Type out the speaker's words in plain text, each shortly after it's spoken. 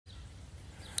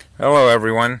Hello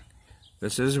everyone,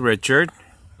 this is Richard.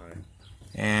 Hi.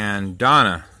 And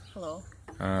Donna. Hello.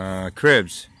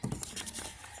 Cribbs.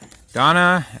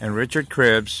 Donna and Richard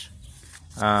Cribbs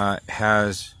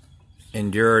has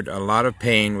endured a lot of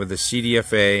pain with the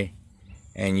CDFA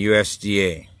and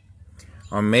USDA.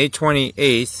 On May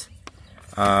 28th,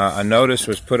 a notice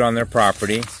was put on their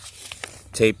property,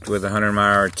 taped with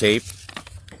 100-mile tape,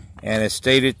 and it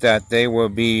stated that they will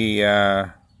be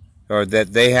or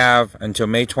that they have until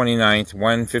May 29th,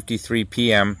 1:53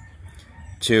 p.m.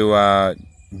 to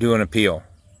do an appeal.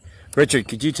 Richard,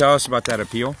 could you tell us about that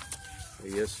appeal?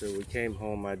 Yes, sir. We came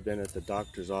home. I'd been at the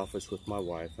doctor's office with my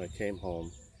wife. I came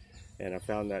home, and I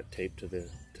found that taped to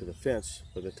the fence.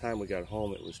 By the time we got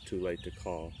home, it was too late to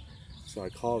call. So I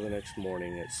called the next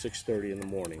morning at 6:30 in the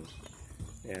morning,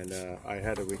 and I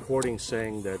had a recording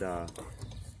saying that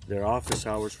their office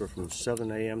hours were from 7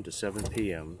 a.m. to 7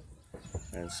 p.m.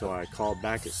 And so I called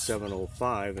back at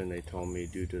 7:05, and they told me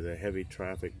due to the heavy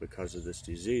traffic because of this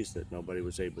disease that nobody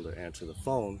was able to answer the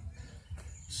phone.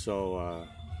 So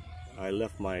I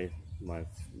left my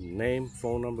name,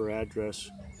 phone number, address,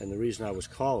 and the reason I was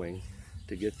calling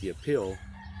to get the appeal.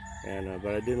 And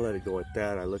but I didn't let it go at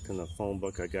that. I looked in the phone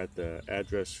book. I got the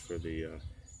address for the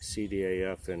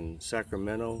CDAF in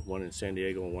Sacramento, one in San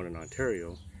Diego, and one in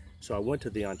Ontario. So I went to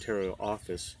the Ontario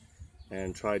office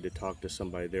and tried to talk to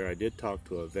somebody there. I did talk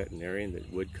to a veterinarian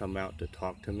that would come out to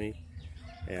talk to me,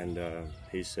 and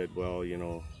he said, well, you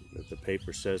know, if the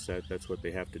paper says that, that's what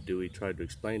they have to do. He tried to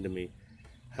explain to me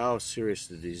how serious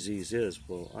the disease is.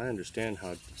 Well, I understand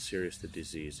how serious the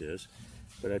disease is,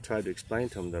 but I tried to explain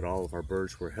to him that all of our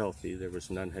birds were healthy. There was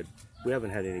none we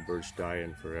haven't had any birds die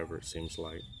in forever, it seems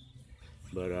like.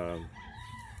 But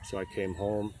so I came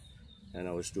home and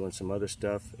I was doing some other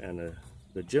stuff, and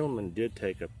the gentleman did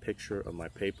take a picture of my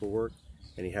paperwork,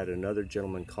 and he had another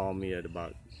gentleman call me at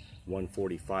about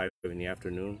 1:45 in the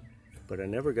afternoon, but I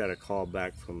never got a call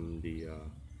back from the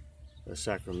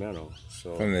Sacramento.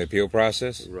 So From the appeal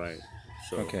process? Right.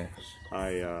 So okay.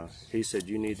 He said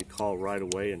you need to call right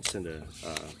away and send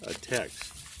a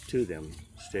text to them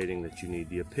stating that you need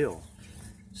the appeal.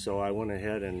 So I went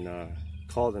ahead and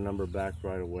called the number back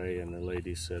right away, and the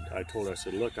lady said, I told her, I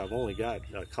said, look, I've only got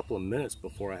a couple of minutes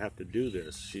before I have to do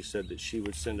this. She said that she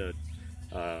would send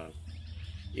a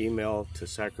email to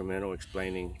Sacramento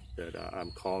explaining that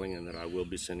I'm calling and that I will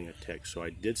be sending a text. So I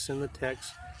did send the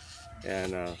text,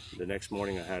 and the next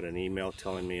morning I had an email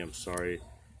telling me, I'm sorry,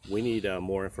 we need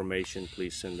more information.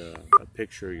 Please send a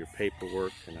picture of your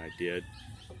paperwork, and I did.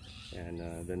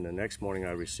 And then the next morning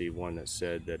I received one that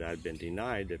said that I'd been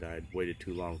denied, that I'd waited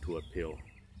too long to appeal.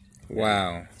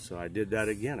 Wow. And so I did that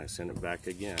again. I sent it back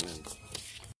again.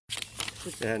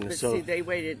 But so see, they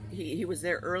waited, he was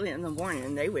there early in the morning,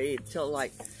 and they waited till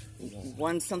like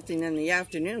 1 something in the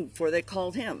afternoon before they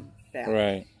called him back.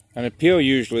 Right. An appeal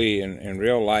usually in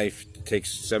real life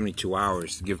takes 72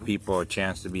 hours to give people a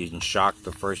chance to be in shock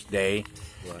the first day,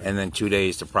 right, and then 2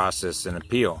 days to process an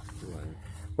appeal. Right.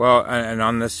 Well, and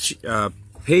on this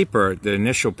paper, the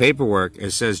initial paperwork, it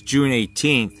says June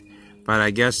 18th, but I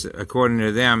guess according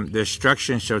to them, the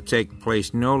instruction shall take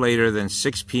place no later than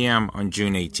 6 p.m. on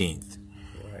June 18th.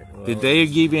 Right. Well, did they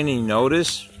give you any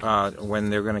notice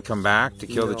when they're going to come back to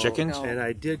kill the chickens? No. And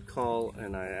I did call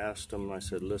and I asked them, I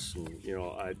said, listen, you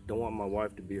know, I don't want my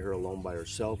wife to be here alone by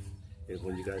herself. And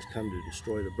when you guys come to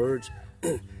destroy the birds,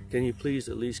 can you please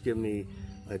at least give me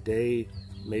a day,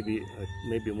 maybe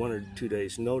 1 or 2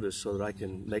 days notice so that I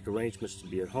can make arrangements to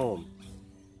be at home?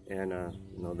 And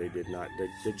no, they did not.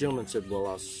 The gentleman said,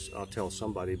 well, I'll tell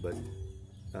somebody, but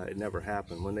it never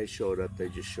happened. When they showed up, they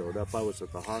just showed up. I was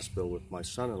at the hospital with my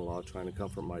son-in-law trying to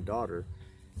comfort my daughter,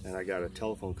 and I got a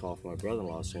telephone call from my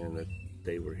brother-in-law saying that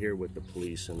they were here with the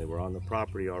police and they were on the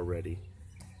property already.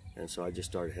 And so I just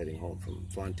started heading home from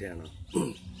Fontana.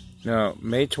 No,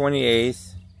 May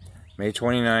 28th, May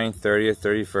 29th, 30th,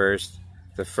 31st,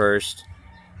 the 1st.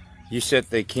 You said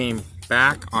they came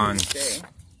back on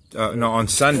no, on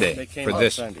Sunday. They came for on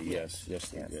this. Sunday, yes, they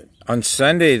did. On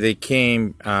Sunday they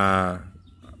came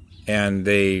and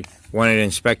they wanted to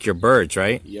inspect your birds,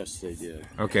 right? Yes, they did.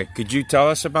 Okay, could you tell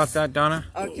us about that, Donna?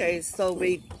 Okay, so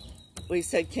we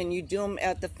said, can you do them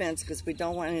at the fence, because we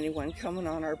don't want anyone coming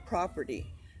on our property,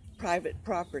 private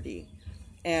property.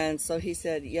 And so he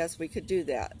said, yes, we could do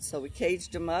that. So we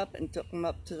caged them up and took them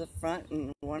up to the front,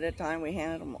 and one at a time we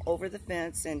handed them over the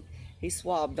fence, and he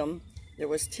swabbed them. There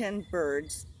was 10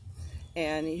 birds,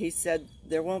 and he said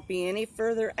there won't be any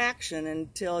further action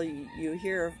until you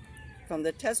hear from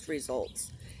the test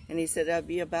results. And he said that'd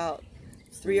be about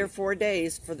 3 or 4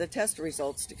 days for the test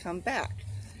results to come back.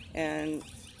 And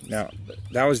Now,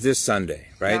 that was this Sunday,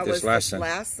 right? That was last this Sunday.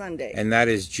 last Sunday. And that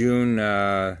is June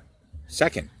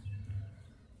 2nd,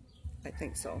 I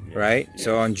think so. right?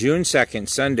 So on June 2nd,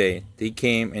 Sunday, they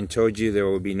came and told you there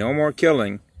will be no more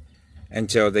killing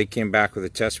until they came back with a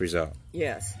test result.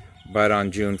 Yes. But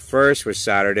on June 1st was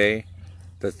Saturday.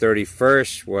 The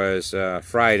 31st was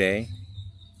Friday.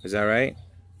 Is that right?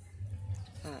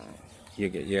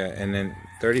 Yeah, and then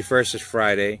 31st is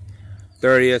Friday.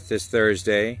 30th is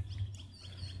Thursday.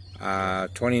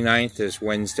 29th is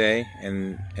Wednesday,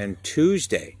 and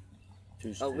Tuesday.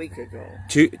 A week ago.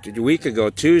 A week ago,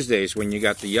 Tuesday is when you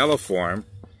got the yellow form.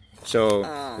 So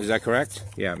is that correct?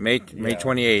 Yeah, May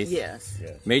 28th. Yes.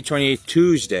 May 28th,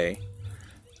 Tuesday.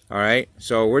 All right.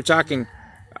 So we're talking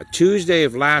Tuesday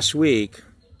of last week,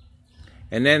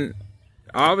 and then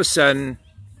all of a sudden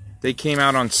they came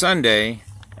out on Sunday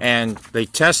and they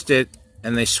tested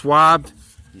and they swabbed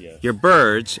your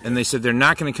birds, and they said they're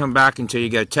not going to come back until you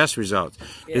get test results.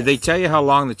 Yes. Did they tell you how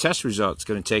long the test results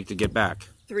going to take to get back?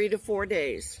 3 to 4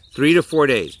 days. 3 to 4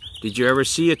 days. Did you ever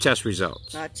see a test result?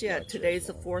 Not yet. Today's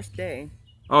the 4th day.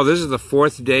 Oh, this is the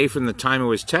 4th day from the time it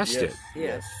was tested.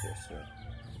 Yes.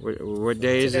 What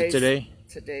day is it today?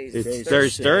 Today's It's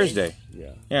Thursday. Thursday.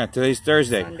 Yeah, today's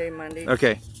Thursday. Sunday, Monday.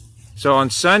 Okay. So on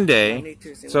Sunday, Monday,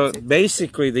 Tuesday, so Wednesday.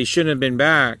 basically they shouldn't have been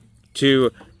back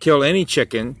to kill any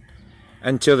chicken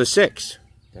until the 6th,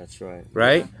 That's right.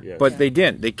 right? Yes. But they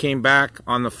didn't. They came back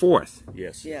on the 4th.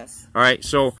 Yes. Yes. All right.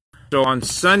 So on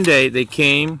Sunday they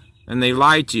came and they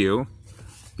lied to you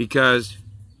because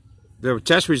the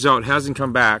test result hasn't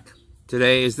come back.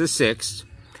 Today is the 6th.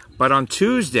 But on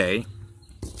Tuesday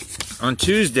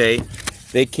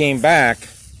they came back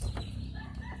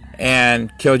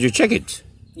and killed your chickens.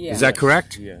 Yeah. Is that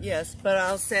correct? Yeah. Yes, but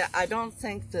I'll say I don't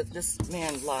think that this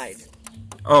man lied.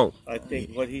 Oh, I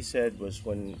think what he said was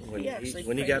when He actually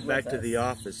he prayed got back with to us. the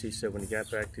office, he said when he got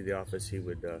back to the office, he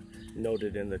would note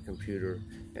it in the computer,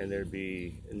 and there'd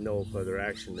be no further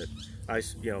action. That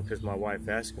because my wife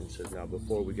asked him, says, now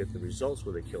before we get the results,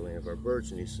 will they kill any of our birds?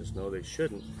 And he says, no, they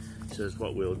shouldn't. Says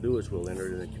what we'll do is we'll enter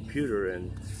it in the computer,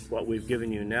 and what we've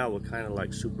given you now will kind of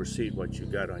like supersede what you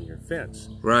got on your fence.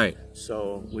 right.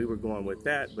 So we were going with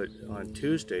that, but on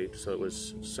Tuesday, so it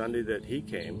was Sunday that he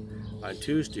came. On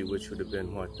Tuesday, which would have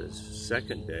been what, the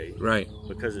 2nd day, Right.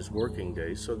 because it's working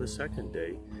day. So the 2nd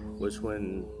day was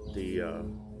when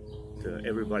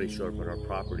everybody showed up at our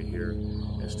property here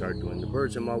and started doing the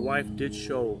birds. And my wife did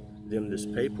show them this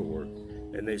paperwork,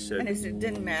 and they said And it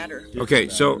didn't matter. Okay,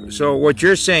 so what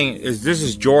you're saying is this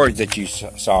is George that you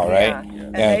saw, right? Yeah.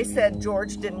 And they said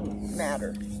George didn't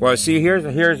matter. Well, see, here's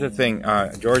the thing.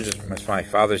 George is my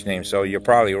father's name, so you're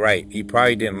probably right. He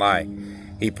probably didn't lie.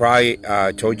 He probably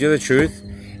told you the truth.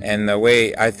 And the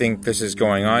way I think this is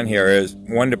going on here is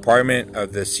one department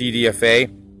of the CDFA,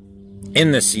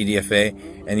 in the CDFA,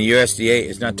 and the USDA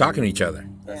is not talking to each other.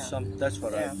 that's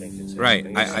what I think. It's Right.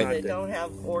 It's So not they that- don't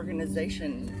have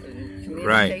organization and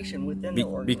communication within the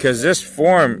organization. Because this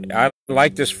form, I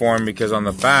like this form because on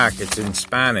the back it's in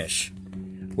Spanish,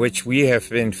 which we have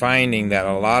been finding that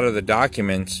a lot of the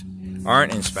documents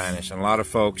aren't in Spanish, and a lot of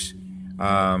folks,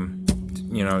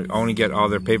 only get all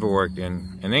their paperwork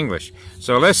in English.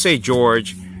 So let's say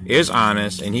George is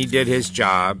honest and he did his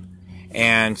job,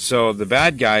 and so the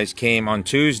bad guys came on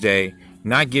Tuesday,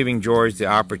 not giving George the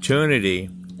opportunity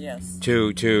Yes.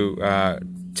 to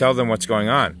tell them what's going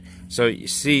on. So you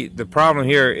see, the problem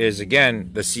here is again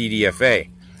the CDFA.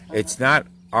 It's not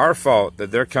our fault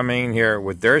that they're coming in here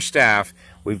with their staff.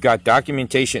 We've got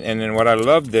documentation, and then what I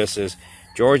love this is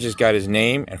George has got his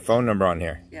name and phone number on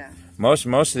here. Yeah. Most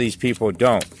of these people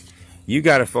don't. You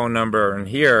got a phone number in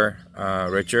here,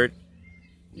 Richard,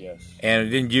 Yes. and it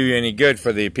didn't do you any good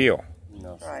for the appeal,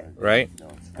 No. Right. right?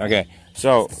 No. Okay,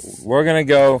 so we're gonna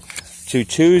go to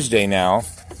Tuesday now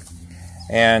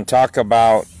and talk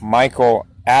about Michael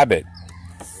Abbott.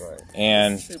 Right.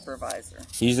 And Supervisor.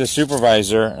 he's the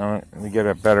supervisor. Let me get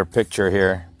a better picture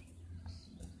here.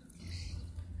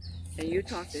 And you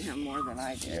talked to him more than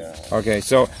I did. Yeah. Okay,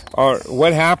 so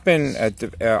what happened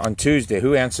on Tuesday?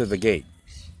 Who answered the gate?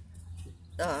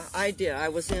 I did. I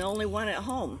was the only one at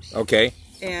home. Okay,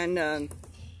 And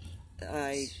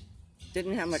I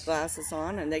didn't have my glasses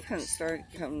on, and they started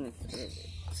coming,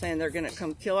 saying they're going to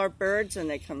come kill our birds, and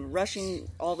they come rushing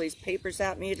all these papers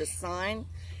at me to sign.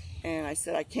 And I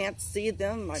said, I can't see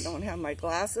them. I don't have my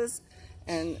glasses.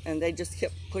 And they just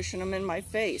kept pushing them in my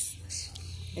face.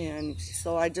 And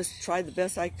so I just tried the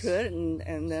best I could,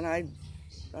 and then I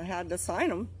had to sign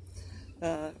them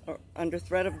under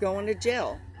threat of going to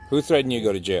jail. who threatened you to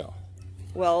go to jail?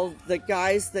 Well, the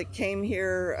guys that came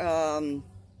here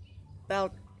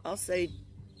about, I'll say,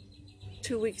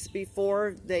 2 weeks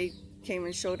before they came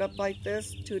and showed up like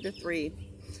this, 2 to 3.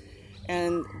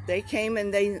 And they came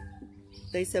and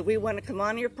they said, we want to come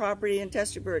on your property and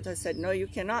test your birds. I said, no, you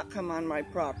cannot come on my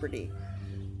property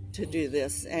to do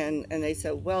this. And they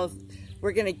said, well,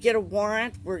 we're going to get a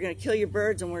warrant, we're going to kill your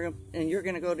birds, and you're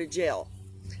going to go to jail.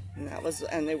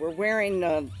 And they were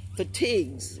wearing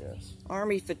fatigues, Yes.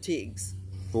 army fatigues.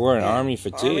 We're in Army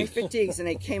fatigue. Army fatigues, and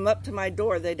they came up to my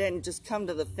door. They didn't just come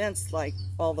to the fence like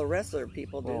all the rest of the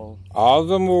people did. Well, All of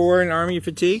them were wearing Army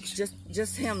fatigues?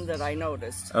 Just him that I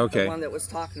noticed. Okay. The one that was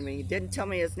talking to me. He didn't tell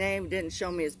me his name, didn't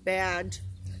show me his badge,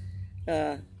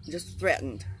 just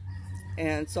threatened.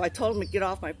 And so I told him to get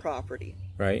off my property.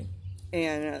 Right.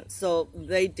 And so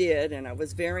they did, and I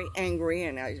was very angry,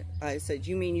 and I said,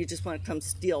 you mean you just want to come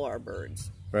steal our birds?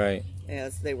 Right.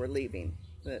 As they were leaving.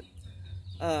 But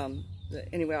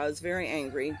anyway, I was very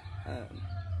angry.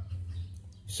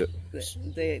 So,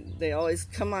 They always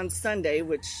come on Sunday,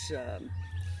 which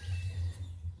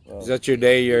is that your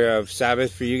day, your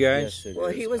Sabbath for you guys? yes, it well,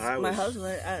 is. he was my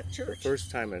husband at church.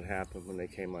 First time it happened when they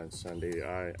came on Sunday,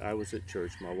 I was at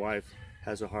church. My wife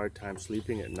has a hard time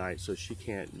sleeping at night, so she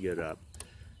can't get up.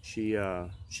 She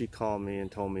called me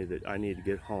and told me that I need to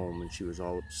get home, and she was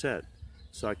all upset.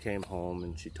 So I came home,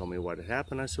 and she told me what had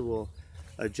happened. I said, well,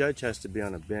 a judge has to be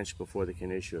on a bench before they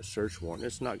can issue a search warrant.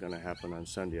 It's not going to happen on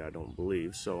Sunday, I don't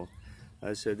believe. So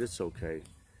I said, it's okay.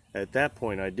 At that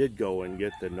point, I did go and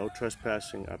get the no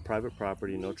trespassing, private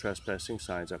property, no trespassing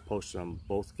signs. I posted on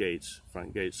both gates,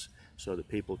 front gates, so that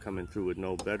people coming through would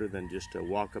know better than just to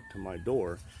walk up to my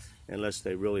door, unless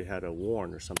they really had a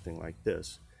warrant or something like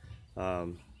this.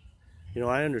 You know,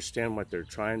 I understand what they're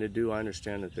trying to do. I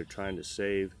understand that they're trying to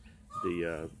save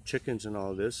the chickens and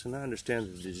all this, and I understand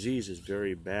the disease is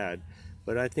very bad,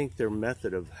 but I think their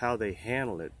method of how they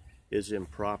handle it is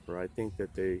improper. I think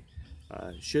that they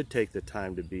should take the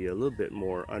time to be a little bit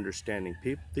more understanding.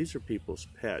 These are people's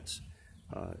pets.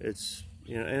 It's,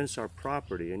 you know, and it's our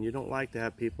property, and you don't like to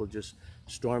have people just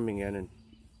storming in and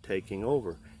taking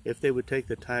over. If they would take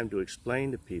the time to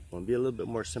explain to people and be a little bit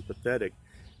more sympathetic,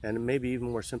 and maybe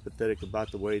even more sympathetic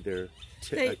about the way they're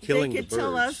killing the birds. They could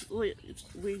tell us,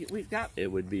 we've got,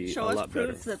 it would be show a us lot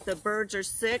proof better. that the birds are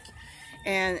sick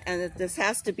and that this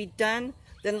has to be done.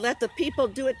 Then let the people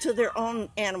do it to their own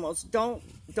animals. Don't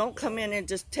come in and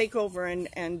just take over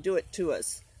and do it to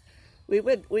us. We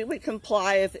would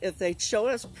comply if they show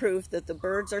us proof that the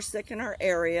birds are sick in our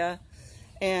area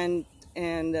and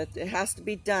that it has to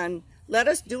be done. Let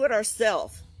us do it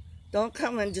ourselves. Don't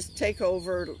come and just take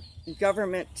over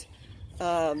government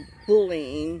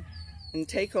bullying and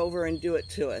take over and do it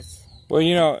to us. Well,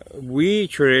 you know, we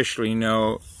traditionally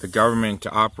know the government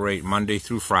to operate Monday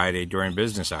through Friday during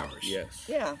business hours. Yes.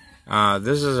 Yeah.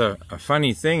 This is a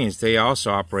funny thing is they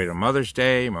also operate on Mother's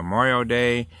Day, Memorial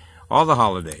Day, all the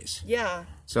holidays. Yeah.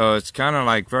 So it's kind of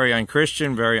like very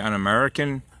un-Christian, very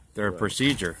un-American. Their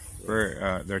procedure,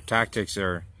 their tactics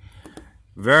are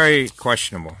very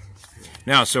questionable.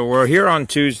 Now, so we're here on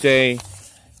Tuesday.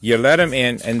 You let them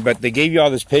in, but they gave you all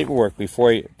this paperwork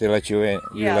before they let you in.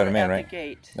 You let them in, right? At the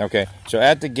gate. Okay. So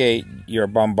at the gate, you're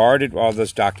bombarded with all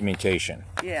this documentation.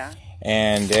 Yeah.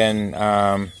 And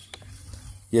then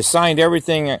you signed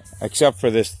everything except for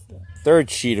this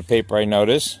third sheet of paper, I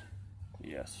notice.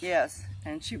 Yes. Yes.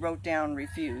 And she wrote down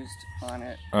refused on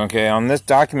it. Okay, on this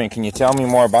document, can you tell me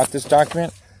more about this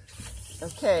document?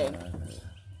 Okay.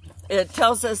 It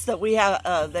tells us that we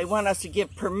have. They want us to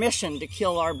give permission to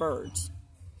kill our birds.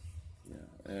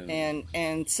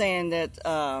 And saying that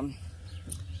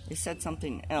they said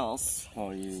something else.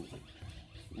 Oh, you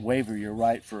waiver your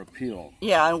right for appeal.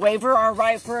 Yeah, and waiver our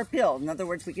right for appeal. In other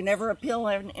words, we can never appeal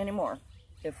anymore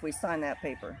if we sign that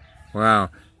paper. Wow.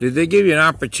 Did they give you an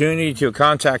opportunity to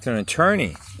contact an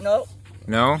attorney? Nope.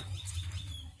 No?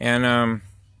 And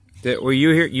were you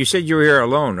here? You said you were here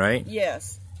alone, right?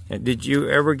 Yes. And did you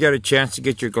ever get a chance to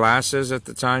get your glasses at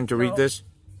the time to read No. this?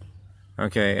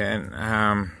 Okay, and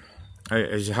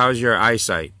how's your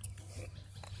eyesight?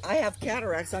 I have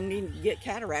cataracts. I'm needing to get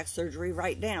cataract surgery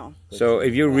right now. So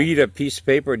if you read a piece of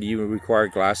paper, do you require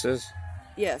glasses?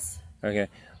 Yes. Okay.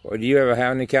 Or do you have a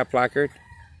handicap placard?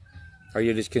 Are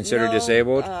you just considered No,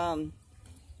 disabled?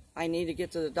 I need to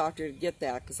get to the doctor to get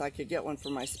that because I could get one for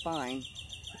my spine.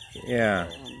 Yeah.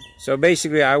 So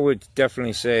basically, I would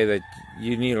definitely say that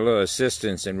you need a little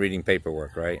assistance in reading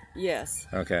paperwork, right? Yes.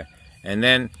 Okay. And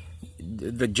then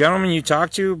the gentleman you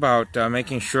talked to about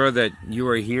making sure that you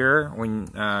were here when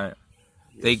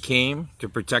they came to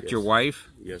protect your wife,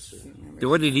 Yes, sir.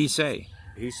 what did he say?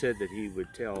 He said that he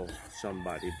would tell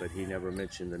somebody, but he never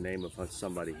mentioned the name of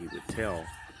somebody he would tell.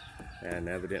 And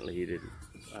evidently he didn't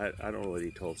I don't know whether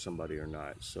he told somebody or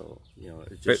not. So, you know, it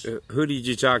But just, who did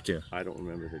you talk to? I don't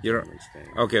remember the You don't- gentleman's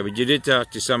name. Okay, but you did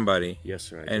talk to somebody. Yes,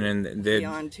 sir. I And did. then The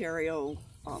Ontario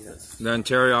office. the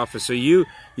Ontario office. So you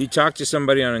talked to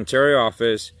somebody on Ontario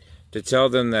office to tell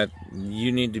them that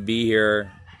you need to be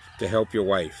here to help your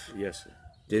wife. Yes, sir.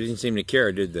 They didn't seem to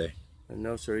care, did they?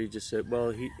 No, sir. He just said, well,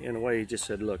 in a way, he just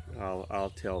said, look,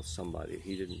 I'll tell somebody.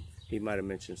 He didn't. He might have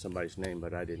mentioned somebody's name,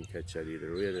 but I didn't catch that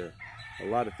either. We had a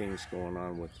lot of things going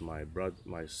on with my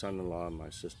son-in-law, and my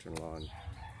sister-in-law, and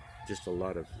just a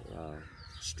lot of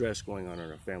stress going on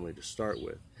in our family to start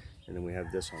with, and then we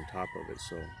have this on top of it.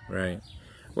 So Right.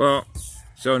 Well,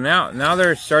 so now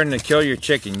they're starting to kill your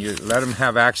chicken. You let them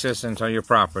have access into your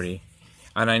property,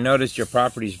 and I noticed your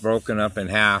property's broken up in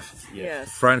half. Yes.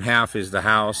 Front half is the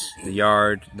house, the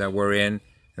yard that we're in,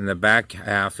 and the back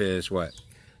half is what?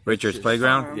 Richard's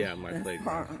playground? yeah, my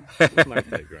playground. Farm. It's my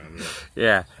playground. Yeah.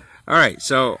 Yeah. All right.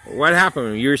 So what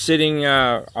happened? You were sitting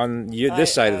on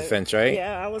this side of the fence, right?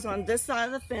 Yeah, I was on this side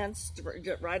of the fence,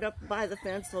 right up by the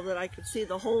fence, so that I could see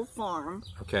the whole farm.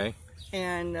 Okay.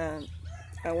 And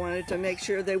I wanted to make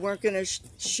sure they weren't going to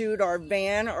shoot our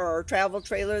van or our travel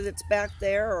trailer that's back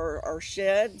there, or our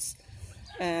sheds.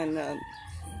 And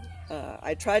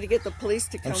I tried to get the police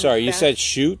to come. I'm sorry. You back. said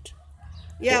shoot?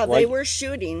 Yeah, Why- they were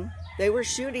shooting. They were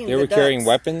shooting. They the were carrying ducks.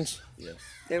 weapons? Yes.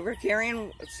 They were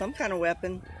carrying some kind of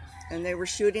weapon, and they were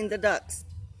shooting the ducks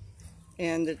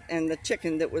and the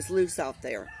chicken that was loose out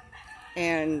there.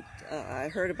 And I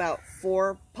heard about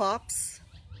 4 pops,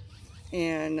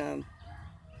 and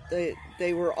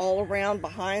they were all around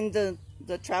behind the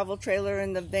travel trailer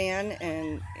and the van,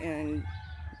 and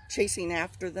chasing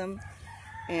after them.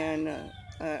 And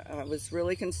I was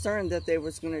really concerned that they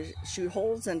was going to shoot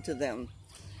holes into them,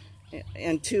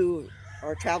 into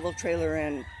our travel trailer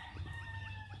and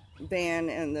van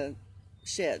and the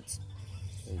sheds.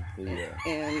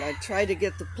 And I tried to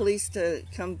get the police to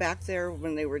come back there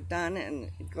when they were done and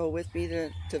go with me to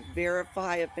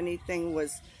verify if anything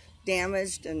was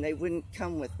damaged, and they wouldn't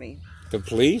come with me. The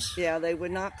police? Yeah, they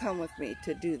would not come with me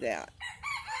to do that.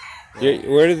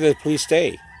 Where did the police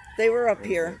stay? They were up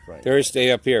here. Right. They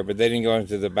stayed up here, but they didn't go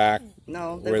into the back.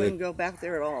 No, they Where they- wouldn't go back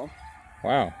there at all.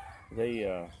 Wow.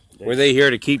 They Were they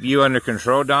here to keep you under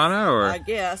control, Donna, or? I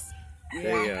guess.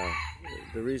 Yeah.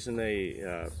 the reason they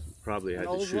probably had An to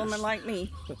old shoot us- woman like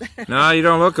me. No, you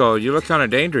don't look old. You look kind of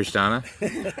dangerous, Donna.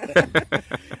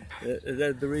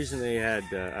 The reason they had,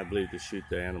 I believe, to shoot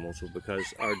the animals was because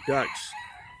our ducks,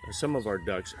 some of our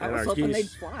ducks, I and was our hoping they'd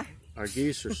geese, fly. our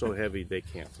geese are so heavy they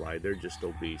can't fly. They're just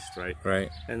obese, right? Right.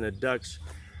 And the ducks,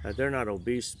 they're not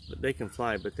obese, but they can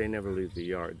fly, but they never leave the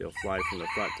yard. They'll fly from the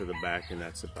front to the back, and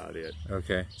that's about it.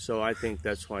 Okay. So I think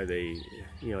that's why they,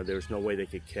 there's no way they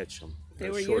could catch them. They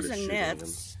were short of using shooting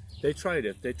nets. them. They tried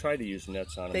it. They tried to use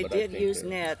nets on them. They but did I think use they're-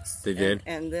 nets. They did?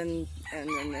 And then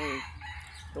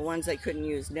the ones they couldn't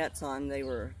use nets on, they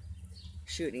were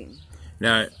shooting.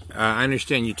 Now, I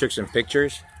understand you took some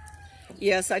pictures.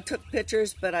 Yes, I took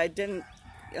pictures, but I didn't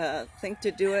think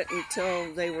to do it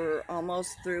until they were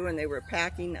almost through and they were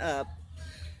packing up,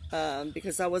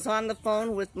 because I was on the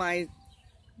phone with my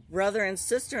brother and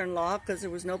sister-in-law because there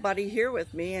was nobody here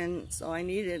with me, and so I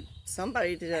needed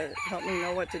somebody to help me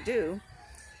know what to do.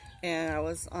 And I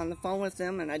was on the phone with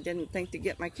them, and I didn't think to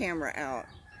get my camera out.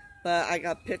 But I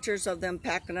got pictures of them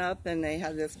packing up, and they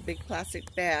had this big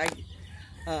plastic bag,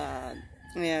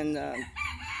 and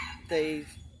they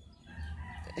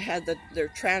had their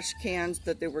trash cans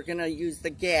that they were going to use the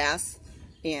gas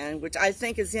in, which I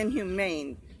think is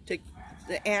inhumane.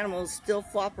 The animals still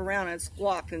flop around and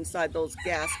squawk inside those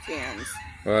gas cans.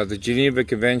 Well, the Geneva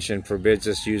Convention forbids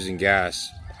us using gas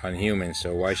on humans,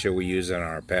 so why should we use it on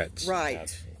our pets?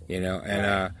 Right. You know,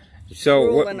 and so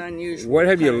Cruel what? and unusual What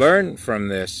have you punishment. learned from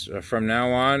this? From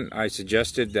now on, I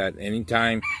suggested that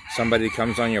anytime somebody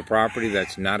comes on your property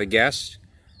that's not a guest,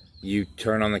 you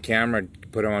turn on the camera,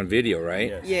 put them on video, right?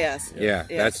 Yes. Yes. Yeah,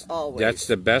 Yes, always. that's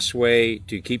the best way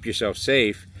to keep yourself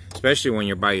safe, especially when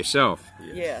you're by yourself.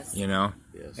 Yes. You know,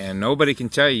 Yes. and nobody can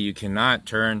tell you cannot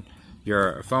turn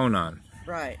your phone on.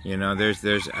 Right. You know,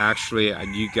 there's actually,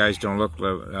 you guys don't look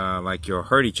like you'll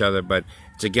hurt each other, but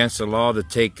it's against the law to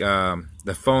take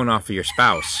the phone off of your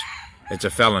spouse. It's a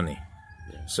felony.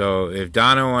 So if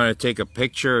Donna wanted to take a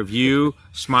picture of you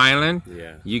smiling,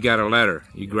 Yeah. you got a letter.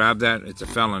 You grab that, it's a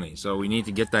felony. So we need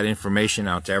to get that information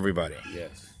out to everybody. Yes.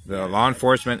 The law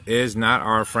enforcement is not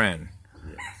our friend.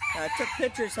 I took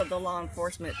pictures of the law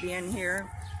enforcement being here,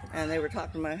 and they were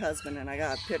talking to my husband, and I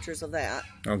got pictures of that.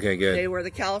 Okay, They good. were the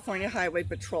California Highway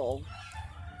Patrol.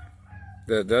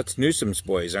 That's Newsom's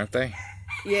boys, aren't they?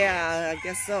 Yeah, I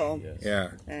guess so. Yes.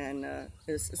 Yeah. And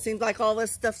it seems like all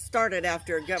this stuff started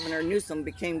after Governor Newsom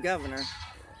became governor.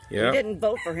 Yeah. We didn't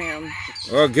vote for him.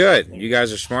 Well, good. You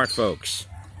guys are smart folks.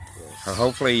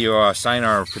 Hopefully you sign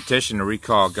our petition to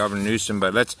recall Governor Newsom,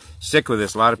 but let's stick with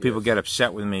this. A lot of people get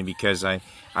upset with me because I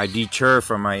deter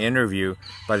from my interview,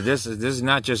 but this is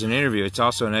not just an interview, it's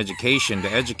also an education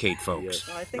to educate folks.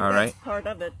 Well, I think All that's right? part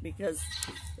of it because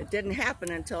it didn't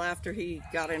happen until after he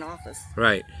got in office.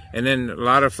 Right. And then a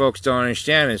lot of folks don't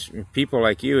understand is people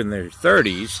like you in their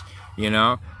 30s, you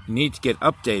know, need to get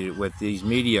updated with these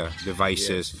media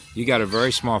devices. Yes. You got a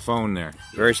very small phone there.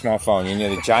 Very small phone. You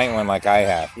need a giant one like I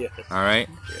have. Yes. All right?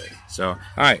 Yes. So, all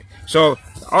right. So,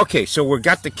 okay, so we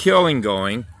got the killing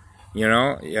going, you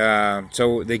know.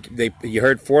 So you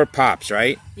heard 4 pops,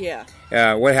 right? Yeah.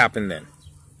 What happened then?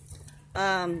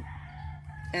 And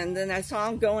then I saw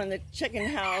them go in the chicken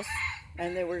house,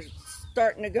 and they were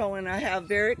starting to go in. I have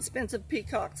very expensive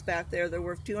peacocks back there. They're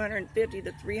worth $250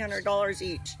 to $300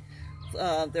 each.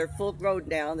 They're full grown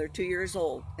now. They're 2 years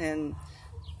old and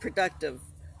productive.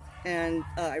 And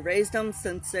I raised them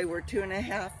since they were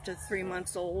 2.5 to 3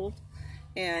 months old.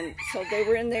 And so they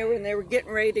were in there and they were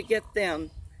getting ready to get them.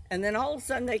 And then all of a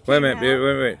sudden they came Wait a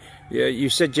minute. Yeah, you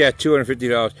said you had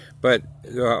 $250, but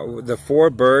the 4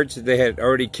 birds that they had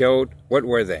already killed, what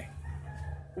were they?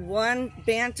 One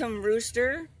bantam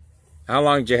rooster, How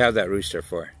long did you have that rooster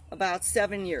for? about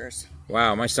 7 years.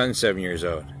 Wow, my son's 7 years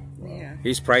old. Yeah.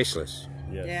 He's priceless,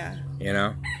 Yes. Yeah. you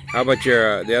know. How about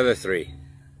your the other 3?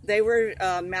 They were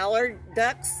mallard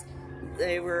ducks.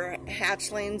 They were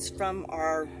hatchlings from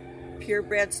our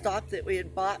purebred stock that we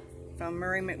had bought from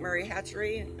Murray McMurray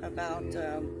Hatchery about,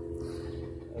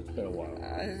 It's been a while.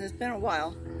 it's been a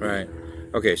while. Right.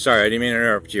 Okay, sorry, I didn't mean to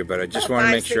interrupt you, but I just About want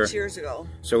to 5, make sure. 6 years ago.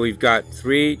 So we've got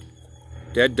 3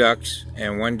 dead ducks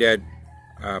and 1 dead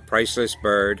priceless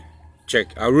bird,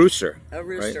 a rooster. A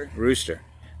rooster. Right? Rooster.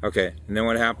 Okay, and then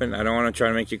what happened? I don't want to try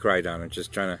to make you cry, Don. I'm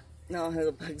just trying to. No,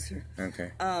 the bugs are.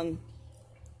 Okay.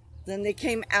 Then they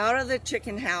came out of the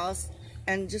chicken house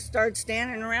and just started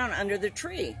standing around under the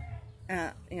tree.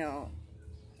 You know,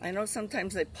 I know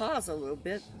sometimes they pause a little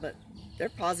bit, but they're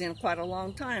pausing quite a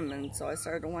long time, and so I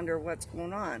started to wonder what's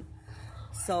going on.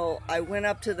 So I went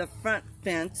up to the front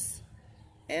fence,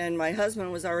 and my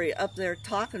husband was already up there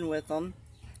talking with them,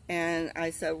 and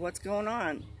I said, "What's going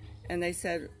on?" And they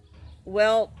said,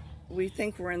 "Well, we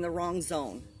think we're in the wrong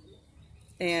zone.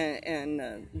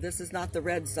 And this is not the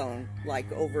red zone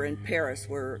like over in Paris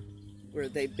where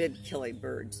they bid killing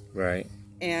birds." Right.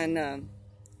 And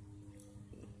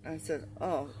I said,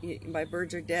 "Oh, my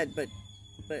birds are dead, but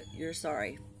you're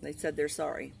sorry." They said they're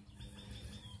sorry.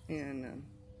 And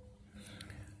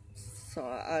so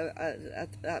I at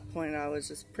that point I was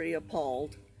just pretty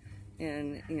appalled,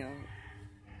 and you know,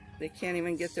 they can't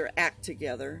even get their act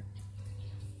together.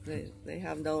 They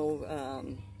have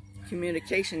no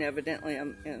communication evidently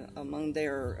among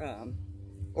their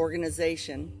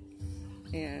organization.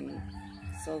 And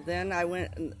so then I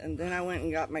went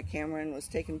and got my camera and was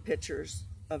taking pictures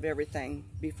of everything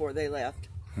before they left.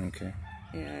 Okay.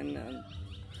 And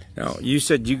Now, you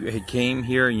said you came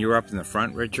here and you were up in the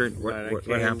front, Richard. Right,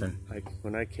 What happened?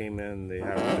 When I came in, the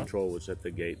highway patrol was at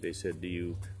the gate. They said,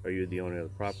 are you the owner of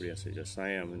the property? I said, "Yes, I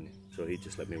am." And so he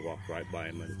just let me walk right by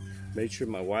him and made sure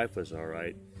my wife was all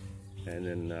right. And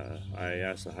then I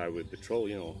asked the highway patrol,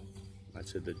 you know, I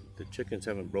said, the chickens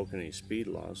haven't broken any speed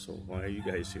laws, so why are you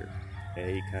guys here? And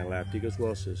he kind of laughed. He goes,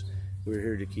 "Well," says, "we're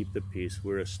here to keep the peace.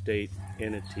 We're a state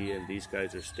entity, and these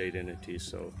guys are state entities,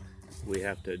 so we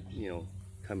have to, you know,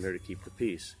 come here to keep the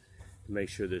peace, to make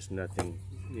sure there's nothing,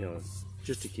 you know,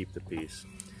 just to keep the peace."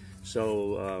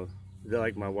 So,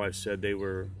 like my wife said,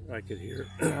 I could hear,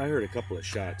 I heard a couple of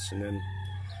shots, and then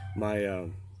my,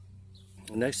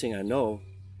 next thing I know,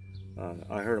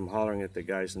 I heard them hollering at the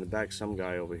guys in the back. Some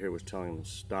guy over here was telling them to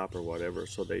stop or whatever,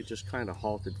 so they just kind of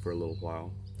halted for a little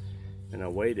while, and I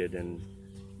waited, and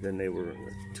then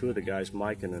two of the guys,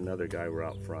 Mike and another guy, were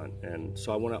out front, and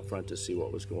so I went out front to see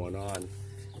what was going on.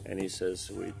 And he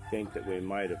says, "We think that we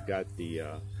might have got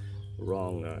the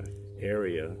wrong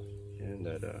area," and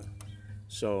that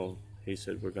so he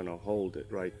said, "We're going to hold it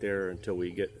right there until we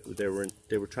get." They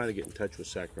were trying to get in touch with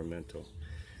Sacramento.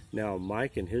 Now,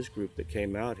 Mike and his group that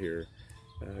came out here,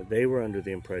 they were under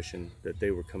the impression that they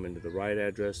were coming to the right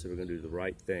address, they were going to do the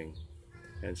right thing,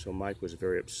 and so Mike was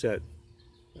very upset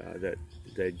that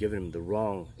they had given him the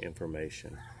wrong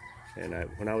information. And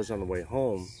when I was on the way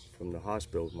home from the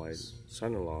hospital with my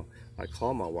son-in-law, I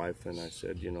called my wife and I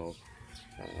said, you know,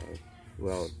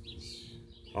 well,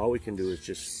 all we can do is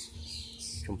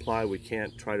just comply. We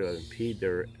can't try to impede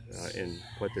their in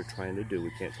what they're trying to do.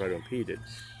 We can't try to impede it,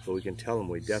 but we can tell them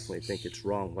we definitely think it's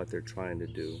wrong what they're trying to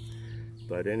do.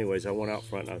 But anyways, I went out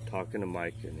front and I was talking to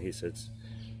Mike, and he says,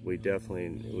 we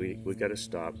definitely we got to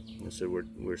stop. And so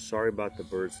we're sorry about the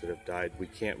birds that have died. We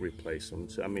can't replace them.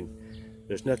 So I mean,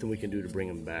 there's nothing we can do to bring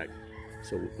them back.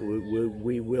 So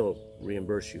we will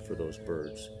reimburse you for those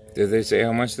birds. Did they say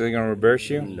how much they're going to reimburse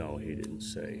you? No, he didn't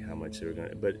say how much they were going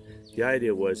to. But the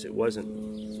idea was it was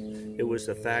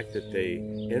the fact that they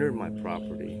entered my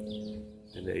property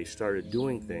and they started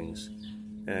doing things,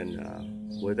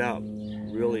 and without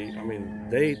really, I mean,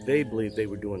 they believed they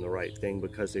were doing the right thing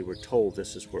because they were told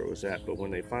this is where it was at. But when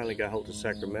they finally got hold of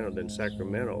Sacramento, then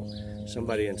Sacramento,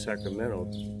 somebody in Sacramento,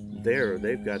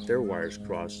 they've got their wires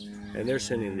crossed, and they're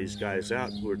sending these guys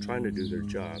out who are trying to do their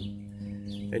job.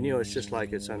 And you know, it's just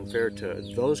like it's unfair to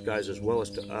those guys as well as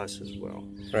to us as well.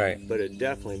 Right. But it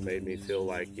definitely made me feel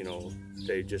like, you know,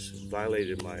 they just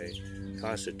violated my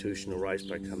constitutional rights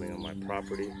by coming on my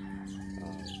property.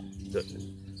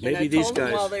 Maybe and I these told guys,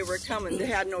 them while they were coming, they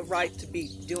had no right to be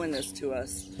doing this to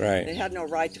us. Right. They had no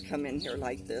right to come in here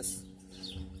like this,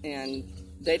 and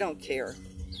they don't care.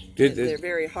 They're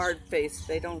very hard-faced.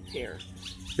 They don't care.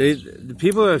 The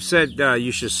people have said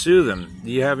you should sue them.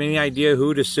 Do you have any idea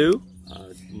who to sue?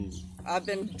 I've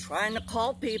been trying to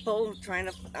call people,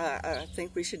 I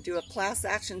think we should do a class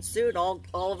action suit. All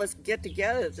of us get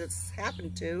together that's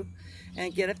happened to,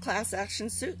 and get a class action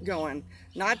suit going.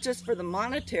 Not just for the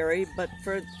monetary, but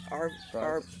for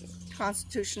our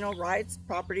constitutional rights,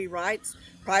 property rights,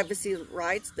 privacy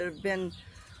rights that have been,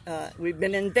 we've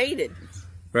been invaded.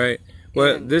 Right.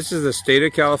 Well, this is the state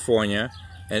of California,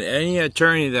 and any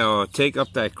attorney that will take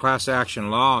up that class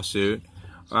action lawsuit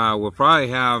will probably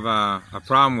have a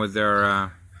problem with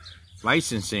their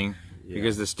licensing,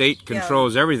 because the state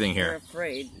controls everything here. They're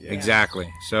afraid. Yeah.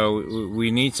 Exactly. So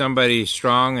we need somebody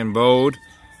strong and bold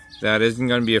that isn't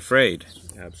going to be afraid.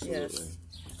 Absolutely. Yes.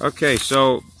 Okay,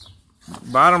 so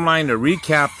bottom line, to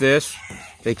recap this,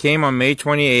 they came on May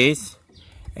 28th,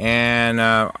 and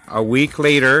a week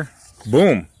later,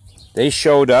 boom, they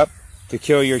showed up to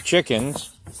kill your chickens.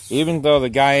 Even though the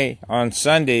guy on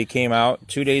Sunday came out,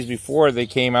 2 days before they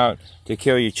came out to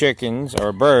kill your chickens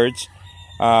or birds,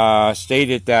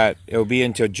 stated that it will be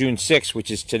until June 6th, which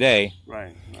is today.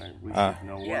 Right. We should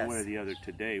know one way or the other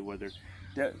today whether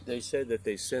they said that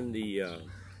they send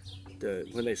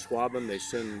when they swab them, they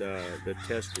send the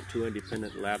test to 2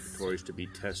 independent laboratories to be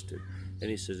tested. And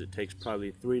he says it takes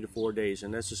probably 3 to 4 days,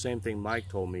 and that's the same thing Mike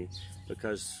told me,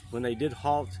 because when they did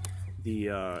halt the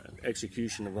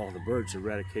execution of all the birds,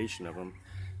 eradication of them,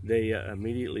 they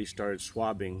immediately started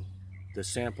swabbing the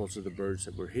samples of the birds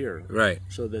that were here, right,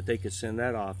 so that they could send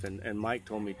that off. And Mike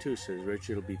told me too, says, Rich,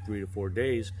 it'll be 3 to 4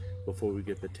 days before we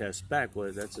get the test back.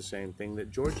 Well, that's the same thing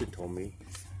that George had told me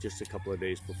just a couple of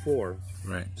days before.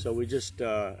 Right. So we just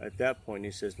at that point,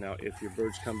 he says, now if your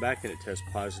birds come back and it tests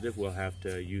positive, we'll have to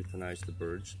euthanize the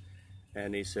birds.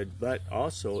 And he said, but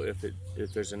also if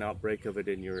there's an outbreak of it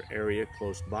in your area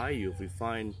close by you, if we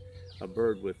find a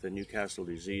bird with the Newcastle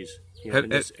disease in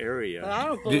this area. But I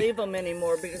don't believe them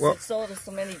anymore, because it's sold us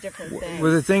so many different things.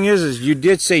 Well, the thing is you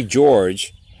did say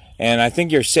George, and I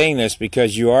think you're saying this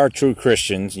because you are true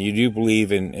Christians, and you do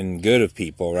believe in good of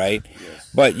people, right?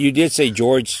 Yes. But you did say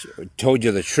George told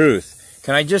you the truth.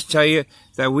 Can I just tell you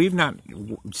that we've not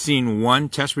seen one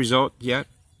test result yet?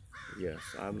 Yes.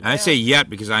 I say yet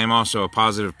because I am also a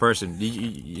positive person.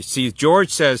 You see,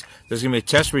 George says there's going to be a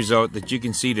test result that you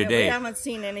can see today. We haven't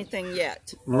seen anything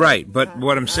yet. Right, but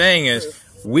what I'm saying is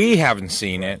we haven't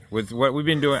seen it with what we've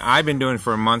been doing. I've been doing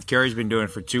for a month. Carrie's been doing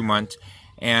it for 2 months.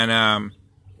 And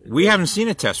we haven't seen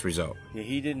a test result. Yeah,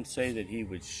 he didn't say that he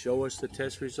would show us the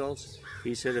test results.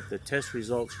 He said if the test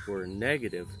results were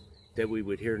negative, that we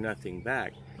would hear nothing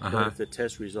back. But if the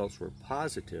test results were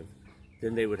positive,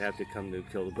 then they would have to come to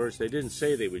kill the birds. They didn't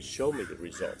say they would show me the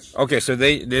results. Okay, so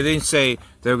they didn't say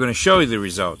they were going to show you the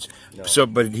results. No. So,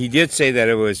 but he did say that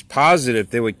it was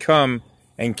positive they would come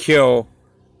and kill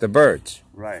the birds.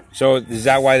 Right. So is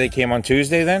that why they came on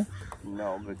Tuesday then?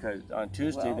 No, because on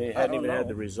Tuesday they hadn't even had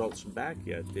the results back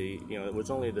yet. It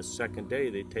was only the second day.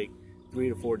 They take 3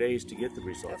 to 4 days to get the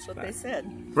results That's what back. they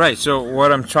said. Right. So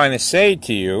what I'm trying to say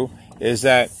to you is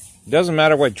that it doesn't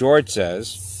matter what George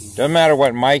says, doesn't matter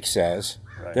what Mike says.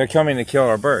 Right. They're coming to kill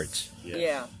our birds. Yes.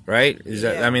 Yeah. Right? Is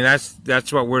that? Yeah. I mean,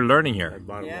 that's what we're learning here.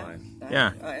 Bottom line.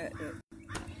 Yeah.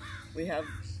 We have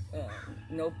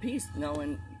no peace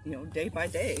knowing, day by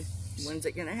day, when's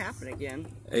it going to happen again?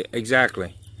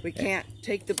 Exactly. We can't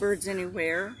take the birds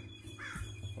anywhere.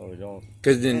 Oh, we don't.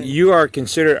 Because then you are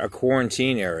considered a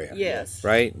quarantine area. Yes.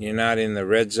 Right? You're not in the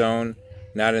red zone.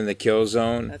 not in the kill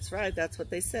zone. That's right. That's what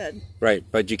they said. Right,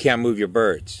 but you can't move your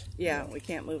birds. Yeah, we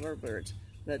can't move our birds.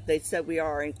 But they said we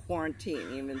are in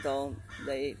quarantine, even though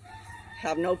they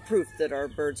have no proof that our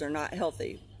birds are not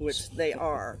healthy, which they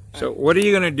are. So what are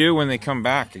you going to do when they come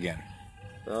back again?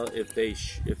 Well, if they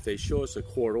show us a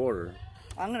court order,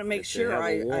 I'm going to make if they sure have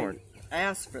a I warrant.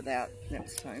 ask for that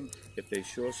next time. If they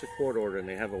show us a court order and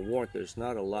they have a warrant, there's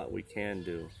not a lot we can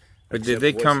do. But did except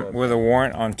they what's come up. with a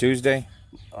warrant on Tuesday?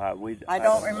 I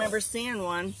don't remember seeing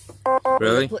one.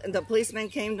 Really? The policeman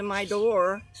came to my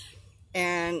door,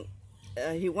 and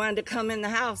he wanted to come in the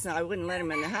house, and I wouldn't let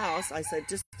him in the house. I said,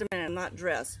 just a minute, I'm not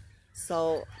dressed.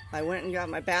 So I went and got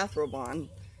my bathrobe on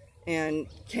and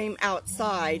came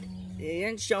outside. He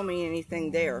didn't show me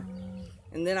anything there.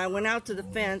 And then I went out to the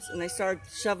fence, and they started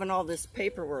shoving all this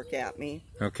paperwork at me,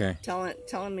 Okay.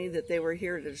 telling me that they were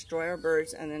here to destroy our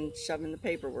birds, and then shoving the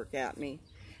paperwork at me.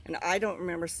 And I don't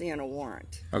remember seeing a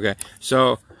warrant. Okay.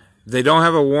 So they don't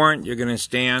have a warrant. You're going to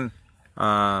stand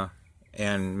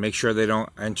and make sure they don't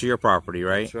enter your property,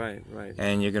 right? That's right, right.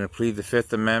 And you're going to plead the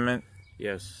Fifth Amendment.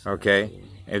 Yes. Okay.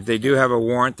 If they do have a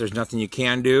warrant, there's nothing you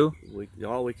can do.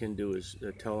 All we can do is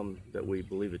tell them that we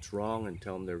believe it's wrong, and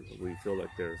tell them we feel like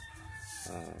they're.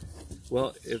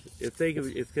 Well, if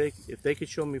they could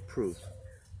show me proof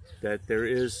that there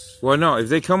is. Well, no. If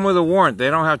they come with a warrant, they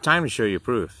don't have time to show you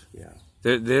proof. Yeah.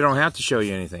 They don't have to show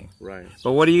you anything. Right.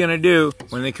 But what are you going to do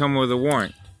when they come with a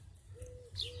warrant?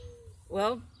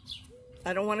 Well,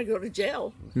 I don't want to go to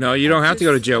jail. No, you don't have to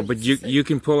go to jail, but you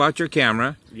can pull out your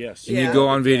camera Yes. and Yeah. you go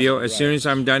on video. As Right. soon as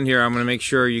I'm done here, I'm going to make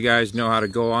sure you guys know how to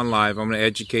go on live. I'm going to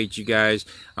educate you guys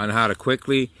on how to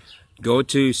quickly go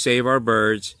to Save Our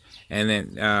Birds. And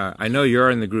then I know you're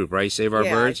in the group, right? Save Our Yeah,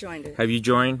 I Birds. joined it. Have you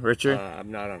joined, Richard?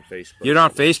 I'm not on Facebook. You're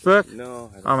not on Facebook?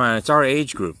 No. Oh man, it's our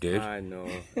age group, dude. I know.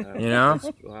 You know?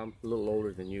 Well, I'm a little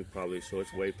older than you probably, so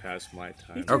it's way past my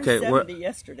time. He turned Okay, 70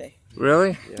 yesterday.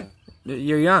 Really? Yeah.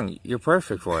 You're young. You're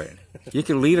perfect for it. You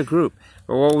can lead a group.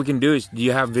 But what we can do is, do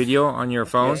you have video on your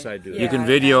phone? Yes, I do. You can Yeah,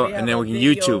 video, we and have then a we can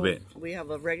video- YouTube it. We have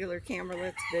a regular camera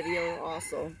that's video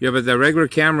also. Yeah, but the regular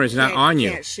camera is not on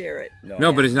you. Can't share it.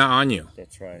 No, but it's not on you.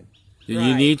 That's right. You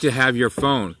Right. need to have your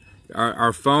phone.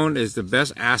 Our phone is the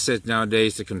best asset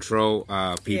nowadays to control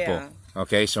people. Yeah.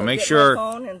 Okay, so I'll make get sure. my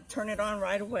phone and turn it on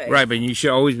right away. Right, but you should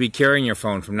always be carrying your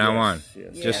phone from now on.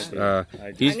 Yes. Just I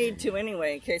I he's need to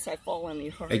anyway in case I fall on the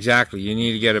yard. exactly. You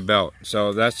need to get a belt.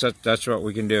 So that's what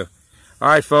we can do. All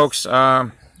right, folks.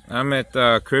 I'm at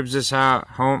Cribs'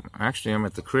 home. Actually, I'm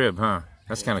at the crib, huh?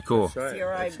 That's kind of cool. That's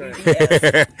right. That's right.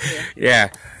 CRIBBS.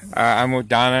 Yeah, I'm with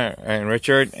Donna and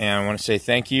Richard, and I want to say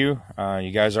thank you.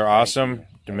 You guys are awesome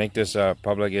to make this a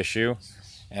public issue,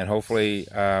 and hopefully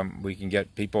we can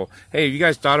get people. Hey, have you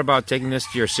guys thought about taking this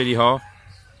to your city hall?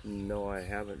 No, I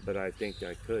haven't, but I think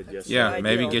I could. Yes. Yeah, good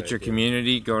maybe idea. get your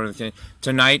community. Go to the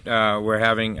tonight. We're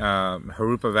having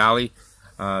Jurupa Valley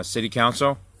City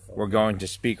Council. We're going to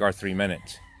speak our 3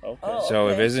 minutes. Okay. Oh. So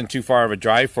if okay. it isn't too far of a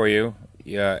drive for you,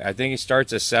 yeah, I think it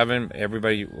starts at 7.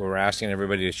 We're asking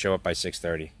everybody to show up by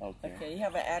 6:30. Okay. Okay, you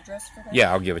have an address for that?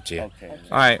 Yeah, I'll give it to you. Okay.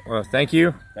 All right. Well, thank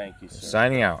you. Thank you, sir.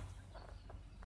 Signing out.